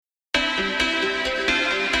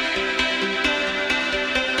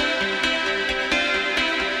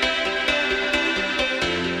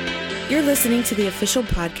You're listening to the official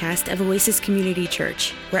podcast of Oasis Community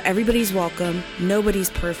Church, where everybody's welcome,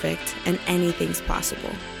 nobody's perfect, and anything's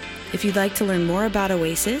possible. If you'd like to learn more about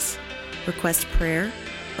Oasis, request prayer,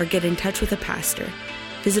 or get in touch with a pastor,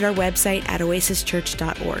 visit our website at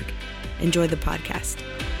oasischurch.org. Enjoy the podcast.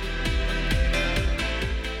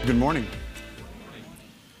 Good morning.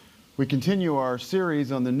 We continue our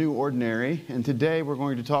series on the new ordinary, and today we're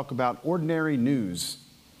going to talk about ordinary news.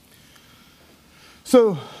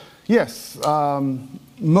 So, yes,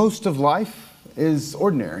 most of life is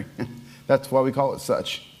ordinary. That's why we call it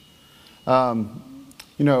such. I've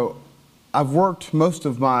worked most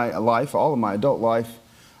of my life, all of my adult life,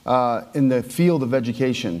 in the field of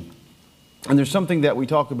education. And there's something that we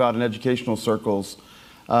talk about in educational circles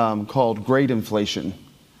called grade inflation.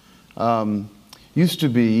 Used to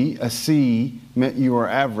be a C meant you were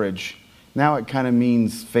average. Now it kind of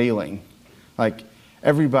means failing. Like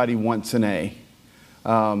everybody wants an A.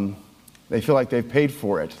 They feel like they've paid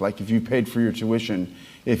for it. Like if you paid for your tuition,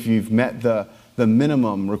 if you've met the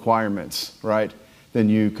minimum requirements, right, then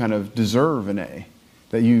you kind of deserve an A.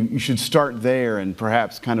 That you should start there and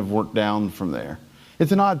perhaps kind of work down from there.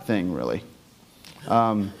 It's an odd thing, really.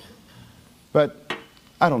 But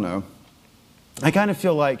I don't know. I kind of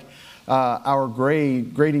feel like our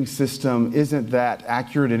grading system isn't that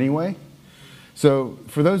accurate anyway. So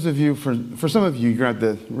for those of you, for some of you, you're going to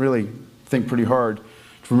have to really think pretty hard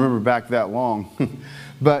to remember back that long.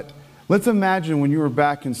 But let's imagine when you were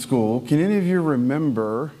back in school, can any of you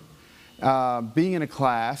remember being in a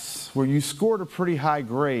class where you scored a pretty high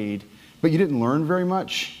grade, but you didn't learn very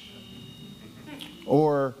much?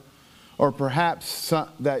 Or perhaps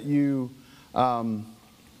that you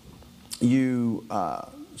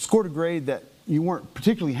scored a grade that you weren't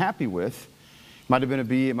particularly happy with. It might have been a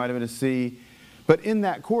B, it might have been a C. But in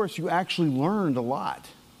that course, you actually learned a lot.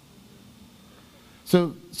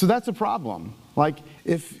 So that's a problem. Like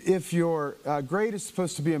if your grade is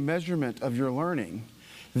supposed to be a measurement of your learning,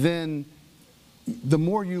 then the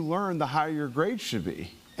more you learn, the higher your grade should be.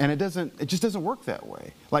 And it just doesn't work that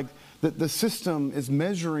way. Like the system is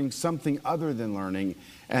measuring something other than learning,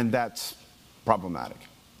 and that's problematic.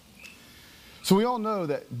 So we all know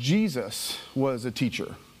that Jesus was a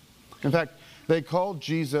teacher. In fact, they called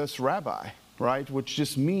Jesus rabbi, right? Which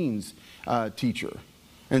just means teacher.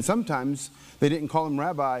 And sometimes they didn't call him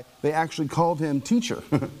rabbi, they actually called him teacher.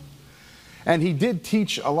 And he did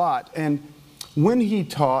teach a lot. And when he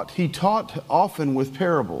taught often with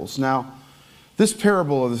parables. Now, this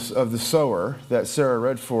parable of the sower that Sarah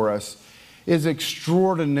read for us is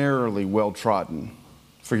extraordinarily well-trodden.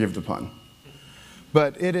 Forgive the pun.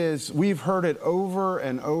 But we've heard it over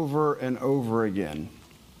and over and over again.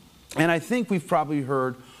 And I think we've probably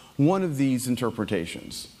heard one of these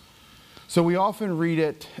interpretations. So we often read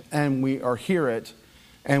it and hear it,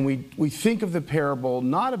 and we think of the parable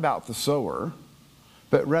not about the sower,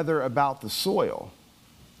 but rather about the soil.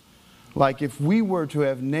 Like if we were to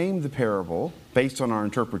have named the parable, based on our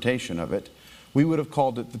interpretation of it, we would have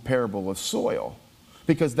called it the parable of soil.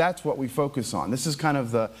 Because that's what we focus on. This is kind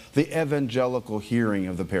of the evangelical hearing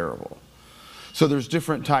of the parable. So there's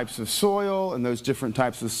different types of soil, and those different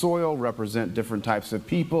types of soil represent different types of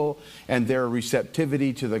people and their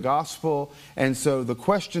receptivity to the gospel. And so the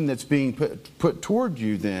question that's being put toward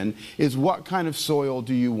you then is, what kind of soil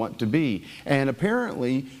do you want to be? And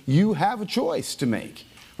apparently you have a choice to make,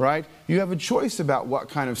 right? You have a choice about what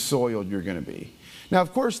kind of soil you're going to be. Now,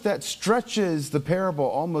 of course, that stretches the parable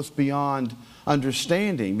almost beyond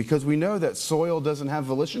understanding, because we know that soil doesn't have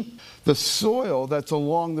volition. The soil that's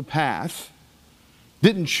along the path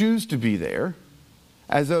didn't choose to be there,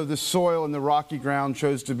 as though the soil in the rocky ground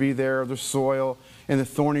chose to be there, or the soil in the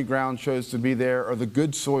thorny ground chose to be there, or the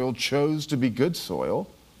good soil chose to be good soil.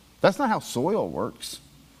 That's not how soil works.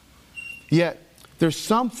 Yet, there's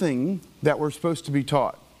something that we're supposed to be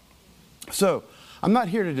taught. So, I'm not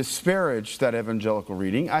here to disparage that evangelical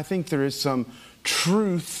reading. I think there is some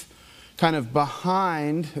truth kind of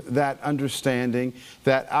behind that understanding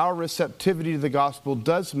that our receptivity to the gospel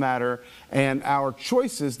does matter, and our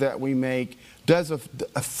choices that we make does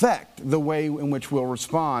affect the way in which we'll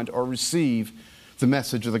respond or receive the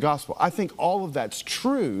message of the gospel. I think all of that's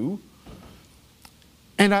true,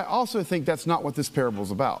 and I also think that's not what this parable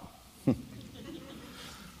is about.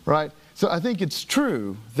 Right? So I think it's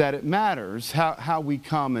true that it matters how we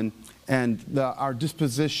come and our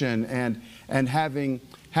disposition and having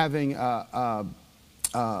a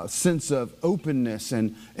sense of openness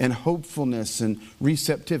and hopefulness and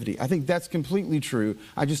receptivity. I think that's completely true.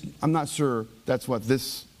 I'm not sure that's what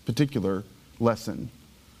this particular lesson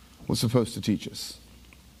was supposed to teach us.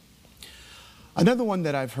 Another one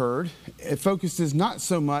that I've heard, it focuses not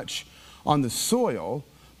so much on the soil,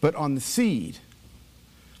 but on the seed.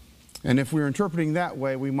 And if we were interpreting that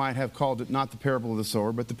way, we might have called it not the parable of the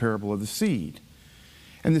sower, but the parable of the seed.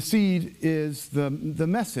 And the seed is the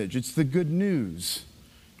message. It's the good news.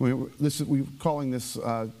 We're calling this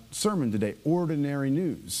sermon today ordinary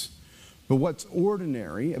news. But what's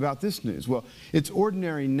ordinary about this news? Well, it's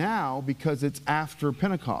ordinary now because it's after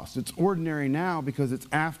Pentecost. It's ordinary now because it's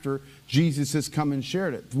after Jesus has come and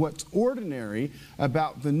shared it. What's ordinary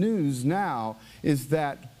about the news now is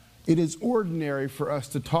that it is ordinary for us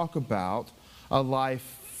to talk about a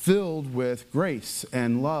life filled with grace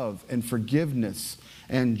and love and forgiveness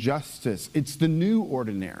and justice. It's the new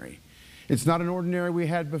ordinary. It's not an ordinary we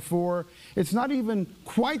had before. It's not even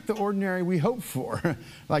quite the ordinary we hoped for.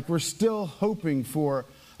 Like we're still hoping for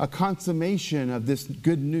a consummation of this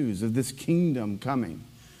good news, of this kingdom coming.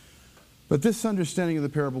 But this understanding of the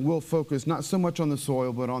parable will focus not so much on the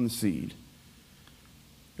soil, but on the seed.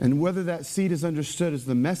 And whether that seed is understood as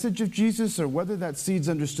the message of Jesus or whether that seed is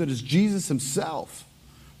understood as Jesus himself,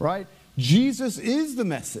 right? Jesus is the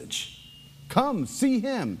message. Come, see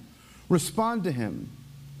him, respond to him.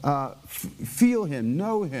 Feel him,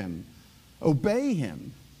 know him, obey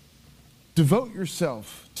him, devote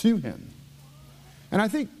yourself to him. And I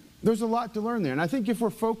think there's a lot to learn there. And I think if we're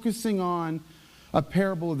focusing on a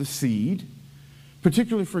parable of the seed,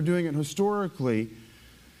 particularly if we're doing it historically,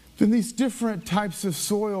 then these different types of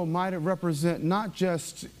soil might represent not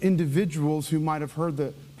just individuals who might have heard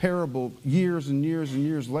the parable years and years and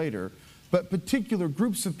years later, but particular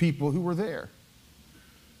groups of people who were there.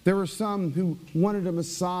 There were some who wanted a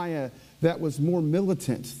Messiah that was more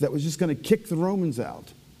militant, that was just going to kick the Romans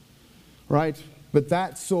out, right? But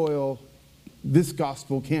that soil, this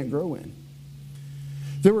gospel can't grow in.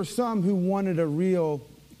 There were some who wanted a real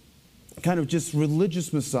kind of just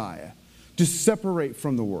religious Messiah, just separate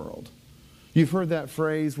from the world. You've heard that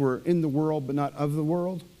phrase, we're in the world but not of the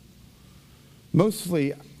world.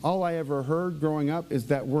 Mostly, all I ever heard growing up is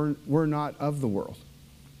that we're not of the world.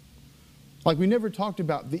 Like we never talked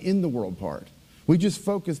about the in the world part. We just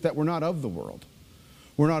focused that we're not of the world.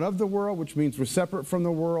 We're not of the world, which means we're separate from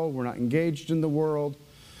the world. We're not engaged in the world.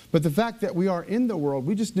 But the fact that we are in the world,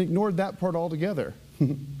 we just ignored that part altogether.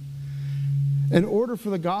 In order for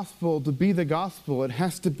the gospel to be the gospel, it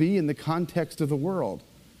has to be in the context of the world.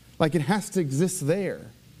 Like it has to exist there.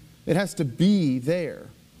 It has to be there.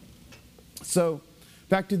 So,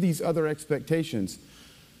 back to these other expectations.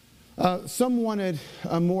 Some wanted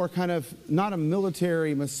a more kind of, not a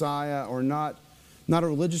military Messiah or not a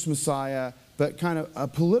religious Messiah, but kind of a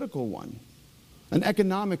political one, an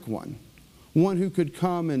economic one who could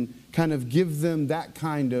come and kind of give them that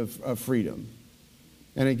kind of freedom.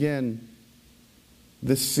 And again,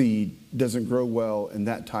 this seed doesn't grow well in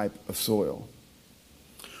that type of soil.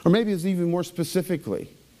 Or maybe it's even more specifically,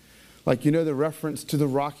 like the reference to the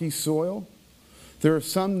rocky soil. There are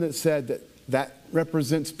some that said that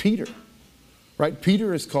represents Peter, right?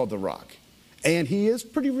 Peter is called the rock, and he is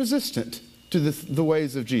pretty resistant to the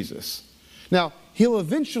ways of Jesus. Now, he'll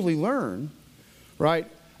eventually learn, right?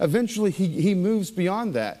 Eventually he moves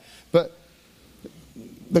beyond that. But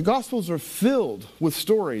the Gospels are filled with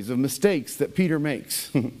stories of mistakes that Peter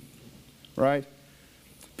makes, right?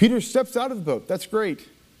 Peter steps out of the boat. That's great.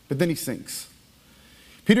 But then he sinks.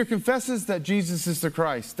 Peter confesses that Jesus is the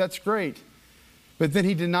Christ. That's great. But then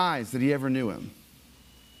he denies that he ever knew him.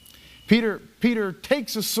 Peter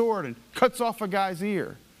takes a sword and cuts off a guy's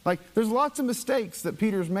ear. Like, there's lots of mistakes that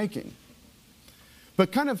Peter's making.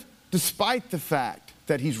 But kind of despite the fact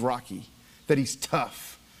that he's rocky, that he's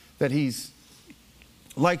tough, that he's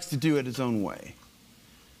likes to do it his own way,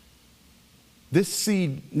 this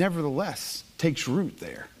seed nevertheless takes root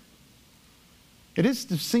there. It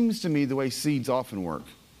seems to me the way seeds often work.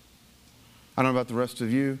 I don't know about the rest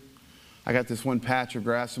of you. I got this one patch of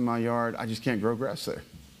grass in my yard. I just can't grow grass there.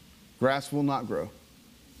 Grass will not grow.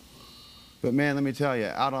 But man, let me tell you,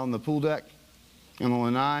 out on the pool deck, on the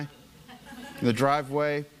lanai, the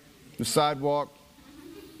driveway, the sidewalk,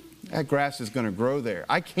 that grass is going to grow there.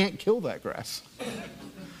 I can't kill that grass.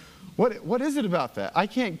 What is it about that? I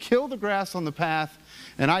can't kill the grass on the path,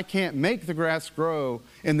 and I can't make the grass grow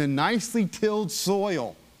in the nicely tilled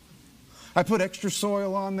soil. I put extra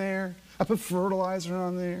soil on there. I put fertilizer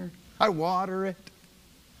on there. I water it.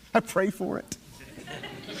 I pray for it.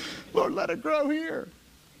 Lord, let it grow here.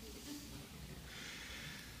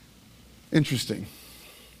 Interesting.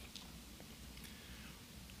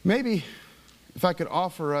 Maybe if I could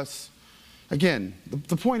offer us, again,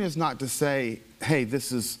 the point is not to say, hey,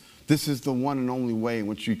 this is the one and only way in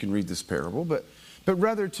which you can read this parable, but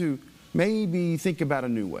rather to maybe think about a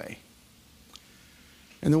new way.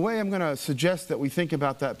 And the way I'm going to suggest that we think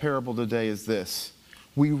about that parable today is this.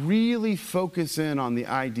 We really focus in on the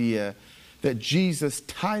idea that Jesus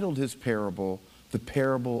titled his parable, the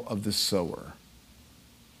parable of the sower.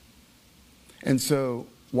 And so,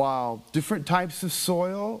 while different types of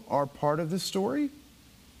soil are part of the story,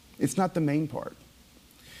 it's not the main part.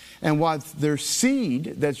 And while there's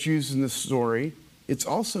seed that's used in the story, it's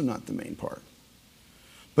also not the main part.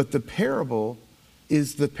 But the parable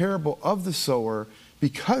is the parable of the sower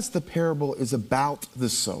because the parable is about the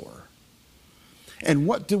sower. And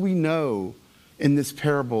what do we know in this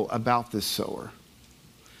parable about this sower?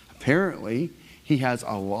 Apparently, he has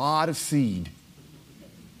a lot of seed.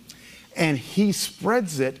 And he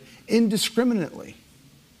spreads it indiscriminately.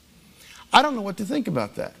 I don't know what to think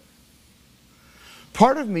about that.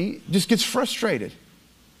 Part of me just gets frustrated.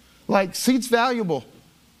 Like, seed's valuable.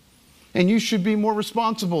 And you should be more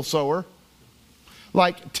responsible, sower.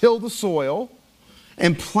 Like, till the soil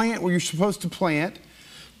and plant where you're supposed to plant.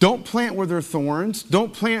 Don't plant where there are thorns.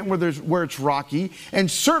 Don't plant where it's rocky. And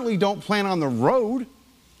certainly don't plant on the road.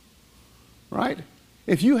 Right?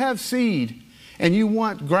 If you have seed and you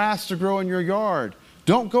want grass to grow in your yard,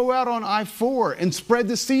 don't go out on I-4 and spread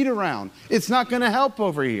the seed around. It's not going to help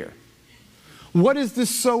over here. What is this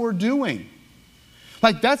sower doing?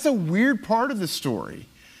 Like, that's a weird part of the story.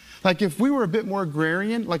 Like, if we were a bit more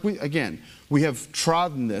agrarian, like we have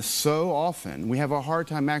trodden this so often, we have a hard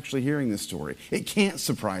time actually hearing this story. It can't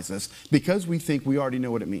surprise us because we think we already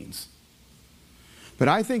know what it means. But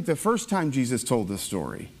I think the first time Jesus told this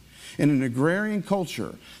story, in an agrarian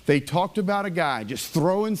culture, they talked about a guy just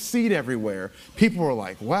throwing seed everywhere. People were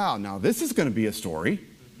like, wow, now this is going to be a story.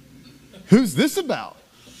 Who's this about?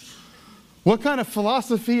 What kind of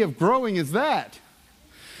philosophy of growing is that?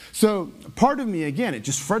 So part of me, again, it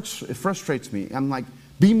just frustrates me. I'm like,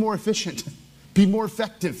 be more efficient. Be more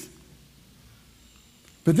effective.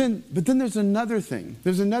 But then there's another thing.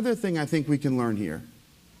 There's another thing I think we can learn here.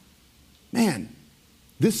 Man,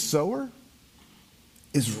 this sower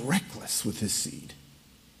is reckless with his seed.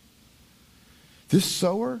 This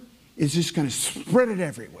sower is just going to spread it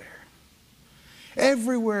everywhere.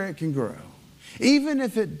 Everywhere it can grow. Even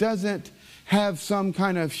if it doesn't have some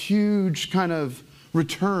kind of huge kind of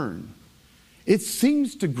return, it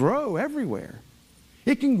seems to grow everywhere.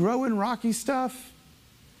 It can grow in rocky stuff.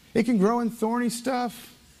 It can grow in thorny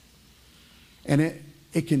stuff. And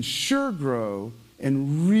it can sure grow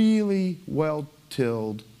in really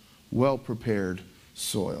well-tilled, well-prepared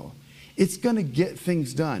soil. It's going to get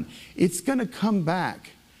things done. It's going to come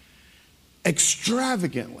back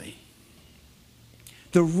extravagantly.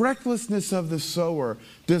 The recklessness of the sower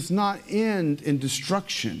does not end in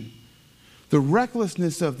destruction. The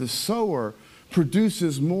recklessness of the sower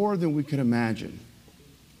produces more than we could imagine.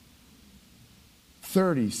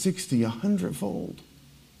 30, 60, 100-fold.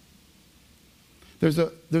 There's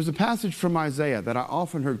a passage from Isaiah that I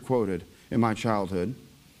often heard quoted in my childhood.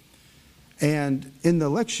 And in the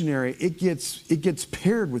lectionary, it gets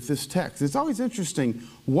paired with this text. It's always interesting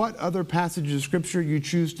what other passages of Scripture you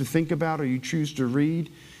choose to think about or you choose to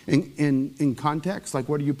read in context. Like,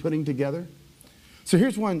 what are you putting together? So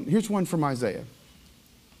here's one from Isaiah.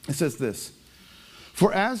 It says this: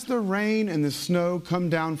 "For as the rain and the snow come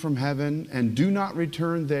down from heaven and do not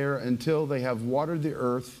return there until they have watered the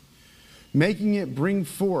earth, making it bring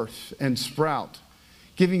forth and sprout,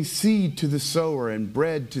 giving seed to the sower and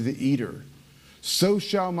bread to the eater, so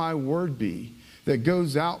shall my word be that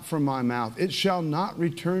goes out from my mouth. It shall not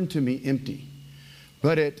return to me empty,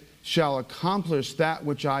 but it shall accomplish that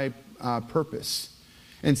which I purpose,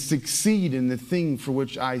 and succeed in the thing for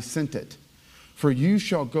which I sent it. For you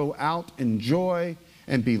shall go out in joy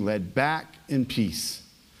and be led back in peace.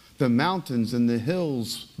 The mountains and the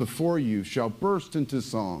hills before you shall burst into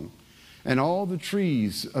song, and all the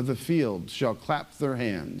trees of the field shall clap their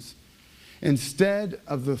hands. Instead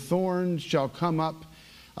of the thorns shall come up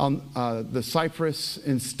the cypress,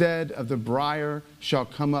 instead of the briar shall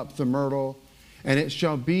come up the myrtle, and it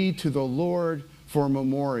shall be to the Lord for a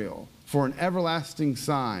memorial, for an everlasting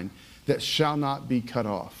sign that shall not be cut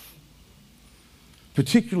off."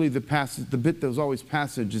 Particularly the bit that was always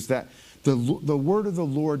passage is that the word of the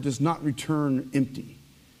Lord does not return empty.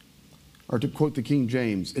 Or to quote the King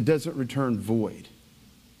James, it doesn't return void,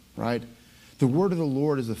 right? The word of the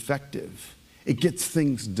Lord is effective. It gets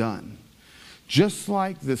things done. Just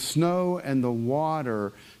like the snow and the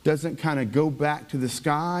water doesn't kind of go back to the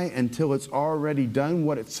sky until it's already done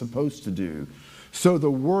what it's supposed to do, so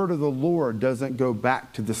the word of the Lord doesn't go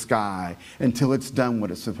back to the sky until it's done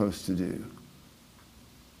what it's supposed to do.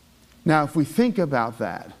 Now, if we think about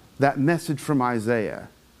that message from Isaiah,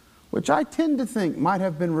 which I tend to think might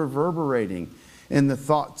have been reverberating in the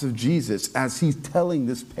thoughts of Jesus as he's telling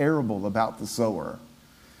this parable about the sower.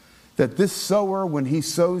 That this sower, when he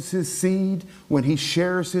sows his seed, when he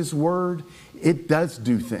shares his word, it does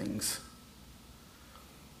do things.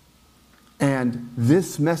 And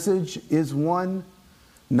this message is one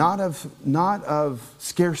not of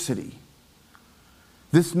scarcity.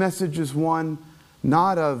 This message is one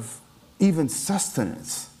not of even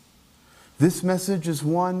sustenance. This message is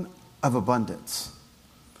one of abundance.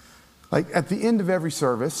 Like at the end of every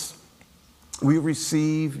service, we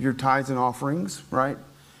receive your tithes and offerings, right?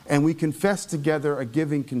 And we confess together a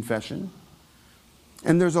giving confession.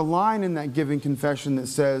 And there's a line in that giving confession that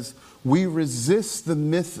says, we resist the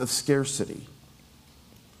myth of scarcity.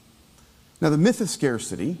 Now, the myth of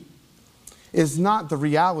scarcity is not the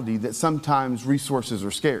reality that sometimes resources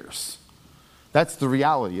are scarce. That's the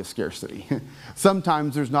reality of scarcity.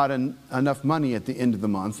 Sometimes there's not enough money at the end of the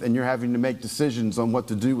month, and you're having to make decisions on what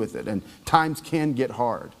to do with it, and times can get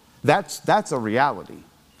hard. That's a reality.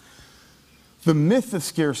 The myth of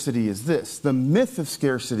scarcity is this. The myth of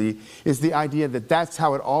scarcity is the idea that that's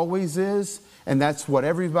how it always is, and that's what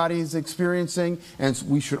everybody is experiencing, and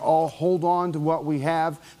we should all hold on to what we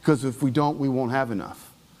have, because if we don't, we won't have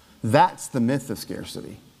enough. That's the myth of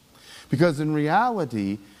scarcity. Because in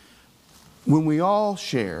reality, when we all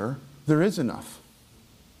share, there is enough.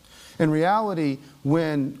 In reality,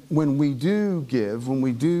 when we do give, when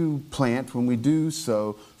we do plant, when we do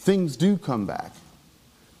sow, things do come back.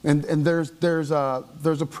 And there's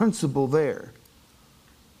a principle there.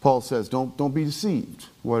 Paul says, don't be deceived.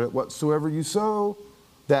 Whatsoever you sow,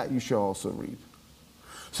 that you shall also reap.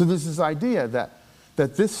 So there's this idea that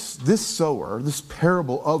this sower, this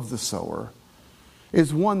parable of the sower,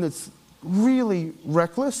 is one that's really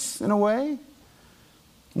reckless in a way.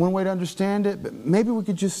 One way to understand it, but maybe we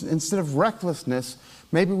could just, instead of recklessness,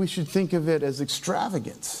 maybe we should think of it as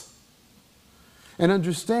extravagance. And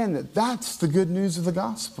understand that that's the good news of the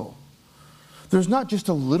gospel. There's not just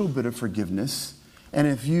a little bit of forgiveness, and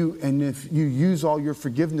if you use all your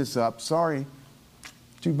forgiveness up, sorry,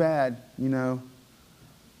 too bad, you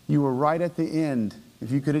were right at the end. If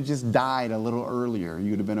you could have just died a little earlier,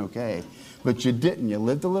 you would have been okay. But you didn't. You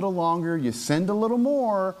lived a little longer, you sinned a little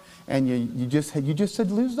more, and you just had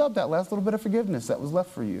lose up that last little bit of forgiveness that was left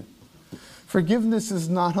for you. Forgiveness is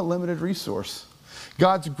not a limited resource.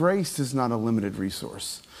 God's grace is not a limited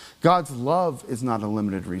resource. God's love is not a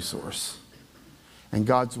limited resource. And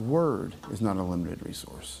God's word is not a limited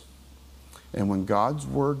resource. And when God's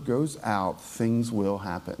word goes out, things will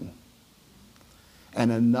happen.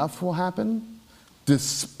 And enough will happen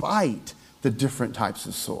despite the different types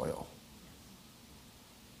of soil.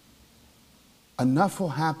 Enough will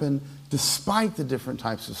happen despite the different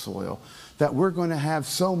types of soil that we're going to have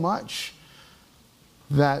so much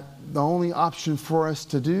that the only option for us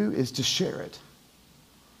to do is to share it.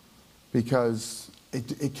 Because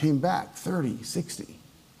it came back 30, 60,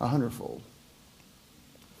 100-fold.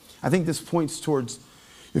 I think this points towards,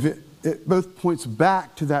 it both points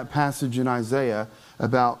back to that passage in Isaiah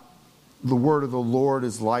about the word of the Lord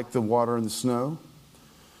is like the water and the snow.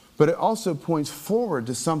 But it also points forward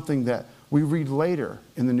to something that we read later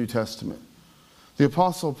in the New Testament. The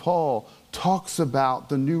Apostle Paul talks about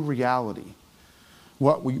the new reality.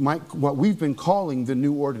 What we've been calling the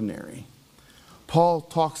new ordinary. Paul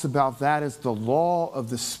talks about that as the law of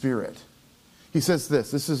the Spirit. He says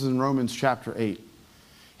this is in Romans chapter 8.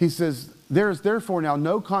 He says, there is therefore now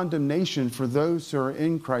no condemnation for those who are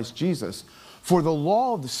in Christ Jesus. For the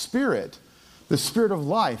law of the Spirit of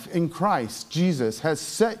life in Christ Jesus has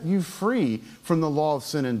set you free from the law of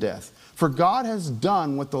sin and death. For God has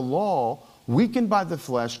done what the law, weakened by the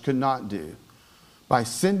flesh, could not do, by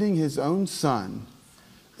sending his own Son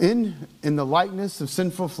in the likeness of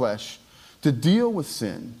sinful flesh to deal with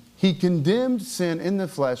sin. He condemned sin in the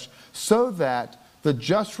flesh so that the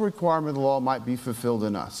just requirement of the law might be fulfilled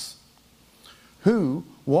in us, who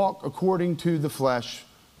walk according to the flesh,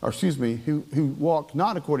 who walk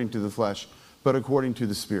not according to the flesh, but according to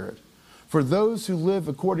the Spirit. For those who live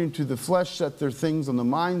according to the flesh set their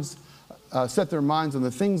minds on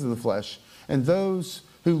the things of the flesh, and those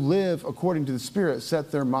who live according to the Spirit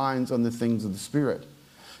set their minds on the things of the Spirit.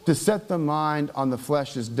 To set the mind on the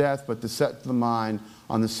flesh is death, but to set the mind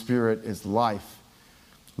on the Spirit is life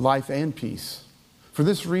and peace. For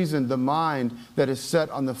this reason, the mind that is set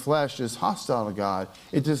on the flesh is hostile to God.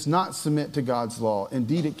 It does not submit to God's law.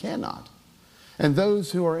 Indeed, it cannot. And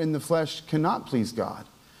those who are in the flesh cannot please God.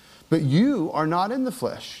 But you are not in the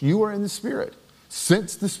flesh. You are in the Spirit,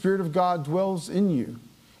 since the Spirit of God dwells in you.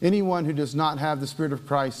 Anyone who does not have the Spirit of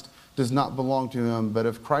Christ does not belong to him, but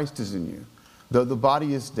if Christ is in you, though the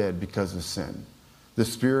body is dead because of sin, The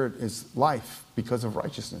Spirit is life because of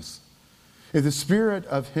righteousness. If the Spirit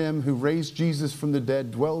of him who raised Jesus from the dead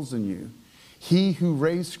dwells in you, he who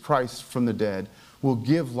raised Christ from the dead will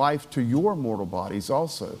give life to your mortal bodies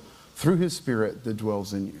also through his Spirit that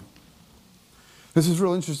dwells in you. This is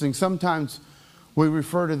real interesting. Sometimes we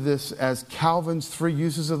refer to this as Calvin's 3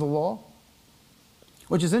 uses of the law,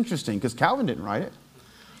 which is interesting because Calvin didn't write it.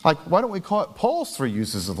 Like, why don't we call it Paul's 3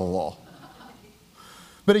 uses of the law?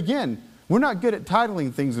 But again, we're not good at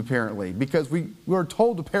titling things apparently, because we're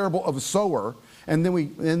told the parable of a sower, and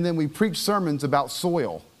then we preach sermons about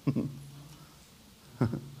soil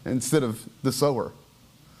instead of the sower.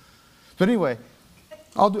 But anyway,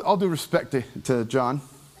 I'll do respect to John,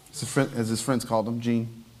 as his friends called him,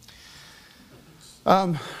 Gene.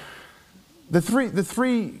 The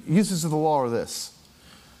three uses of the law are this.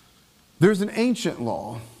 There's an ancient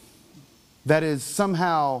law that is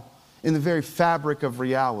somehow in the very fabric of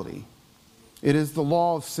reality. It is the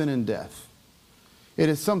law of sin and death. It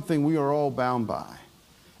is something we are all bound by.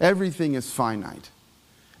 Everything is finite.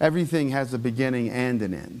 Everything has a beginning and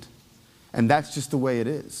an end. And that's just the way it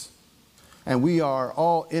is. And we are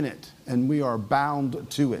all in it, and we are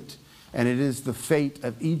bound to it. And it is the fate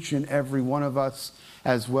of each and every one of us,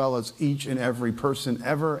 as well as each and every person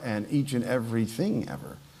ever, and each and everything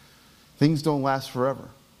ever. Things don't last forever,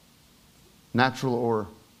 natural or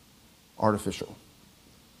artificial.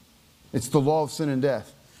 It's the law of sin and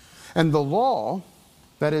death. And the law,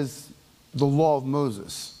 that is the law of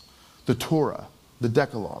Moses, the Torah, the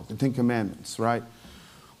Decalogue, the 10 Commandments, right?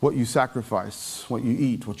 What you sacrifice, what you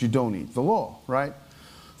eat, what you don't eat. The law, right?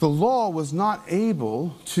 The law was not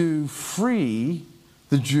able to free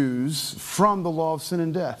the Jews from the law of sin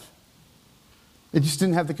and death. It just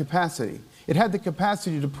didn't have the capacity. It had the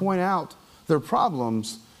capacity to point out their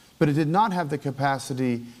problems, but it did not have the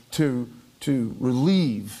capacity to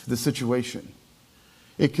relieve the situation.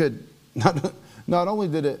 It could, not only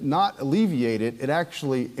did it not alleviate it, it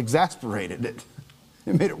actually exasperated it.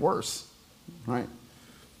 It made it worse, right?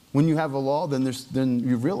 When you have a law, then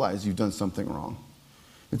you realize you've done something wrong.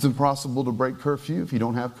 It's impossible to break curfew if you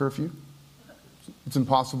don't have curfew. It's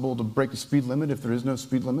impossible to break a speed limit if there is no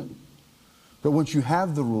speed limit. But once you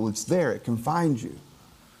have the rule, it's there. It confines you.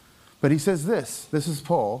 But he says this is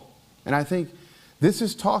Paul, and I think this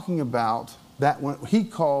is talking about that what he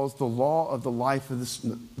calls the law of the life of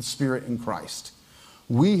the Spirit in Christ.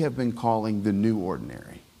 We have been calling the new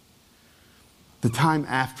ordinary. The time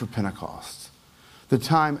after Pentecost. The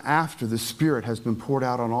time after the Spirit has been poured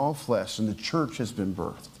out on all flesh and the church has been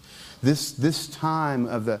birthed. This time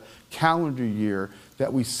of the calendar year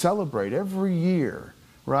that we celebrate every year,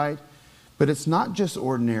 right? But it's not just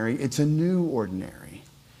ordinary, it's a new ordinary.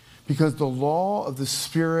 Because the law of the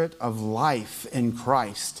Spirit of life in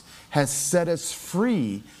Christ has set us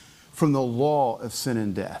free from the law of sin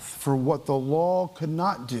and death. For what the law could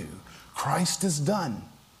not do, Christ has done.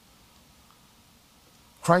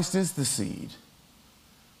 Christ is the seed.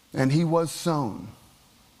 And he was sown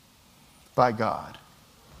by God.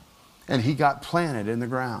 And he got planted in the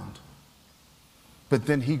ground. But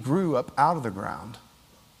then he grew up out of the ground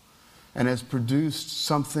and has produced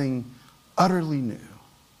something utterly new.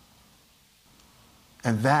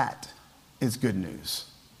 And that is good news.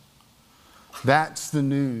 That's the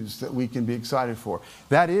news that we can be excited for.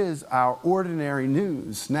 That is our ordinary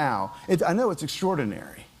news now. I know it's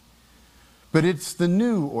extraordinary, but it's the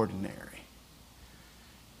new ordinary.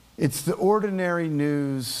 It's the ordinary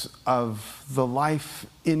news of the life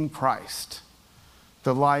in Christ,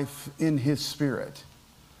 the life in his Spirit,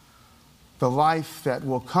 the life that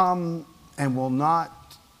will come and will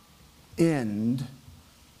not end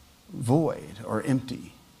void or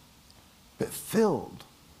empty, but filled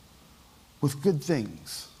with good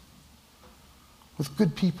things, with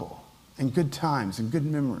good people and good times and good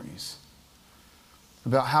memories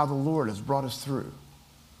about how the Lord has brought us through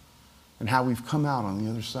and how we've come out on the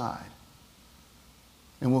other side.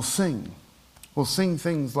 And we'll sing. We'll sing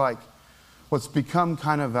things like what's become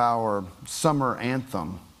kind of our summer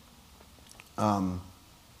anthem.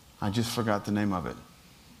 I just forgot the name of it.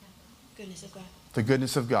 Goodness of God. The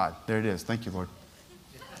goodness of God. There it is. Thank you, Lord.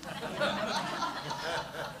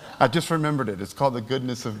 I just remembered it. It's called The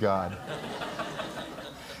Goodness of God.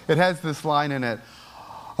 It has this line in it.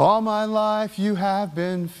 All my life you have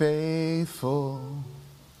been faithful.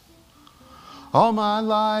 All my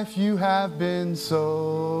life you have been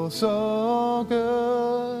so, so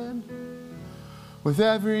good. With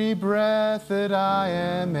every breath that I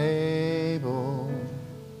am able,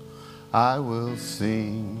 I will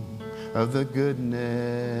sing of the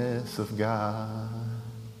goodness of God.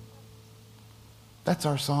 That's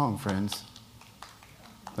our song, friends.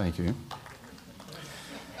 Thank you.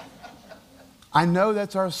 I know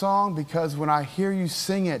that's our song because when I hear you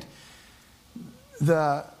sing it,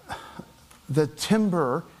 the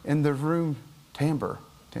timbre in the room,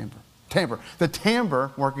 the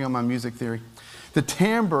timbre, working on my music theory, the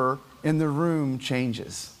timbre in the room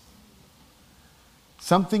changes.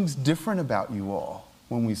 Something's different about you all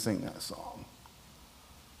when we sing that song.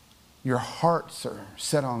 Your hearts are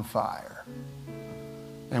set on fire.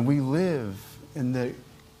 And we live in the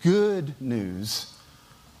good news,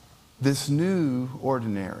 this new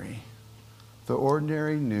ordinary, the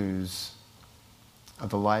ordinary news of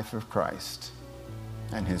the life of Christ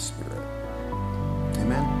and His Spirit.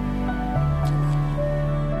 Amen.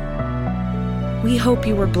 We hope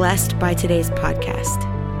you were blessed by today's podcast.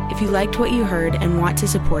 If you liked what you heard and want to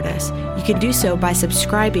support us, you can do so by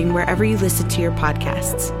subscribing wherever you listen to your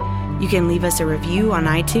podcasts. You can leave us a review on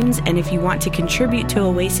iTunes, and if you want to contribute to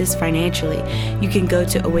Oasis financially, you can go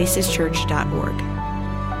to oasischurch.org.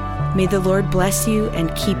 May the Lord bless you and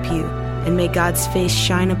keep you, and may God's face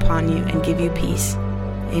shine upon you and give you peace.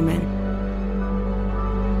 Amen.